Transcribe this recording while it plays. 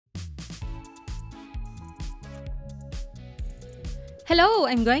Hello,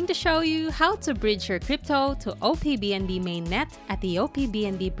 I'm going to show you how to bridge your crypto to opBNB mainnet at the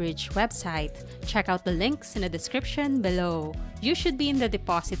opBNB Bridge website. Check out the links in the description below. You should be in the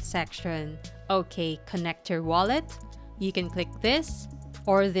deposit section. Okay, connect your wallet. You can click this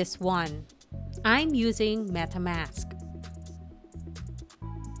or this one. I'm using MetaMask.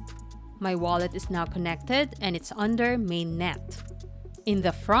 My wallet is now connected and it's under mainnet. In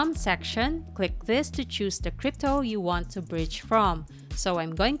the From section, click this to choose the crypto you want to bridge from. So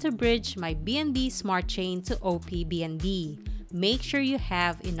I'm going to bridge my BNB Smart Chain to opBNB. Make sure you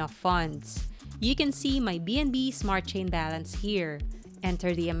have enough funds. You can see my BNB Smart Chain balance here.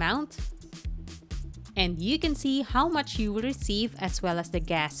 Enter the amount, and you can see how much you will receive as well as the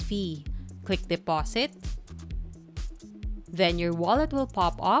gas fee. Click deposit. Then your wallet will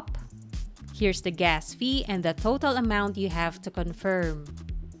pop up. Here's the gas fee and the total amount you have to confirm.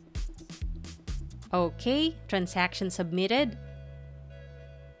 Okay, transaction submitted.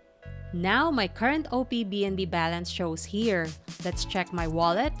 Now my current opBNB balance shows here. Let's check my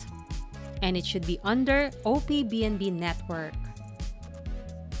wallet. And it should be under opBNB network.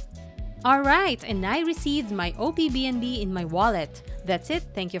 Alright, and I received my opBNB in my wallet. That's it.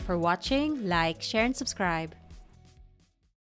 Thank you for watching. Like, share, and subscribe.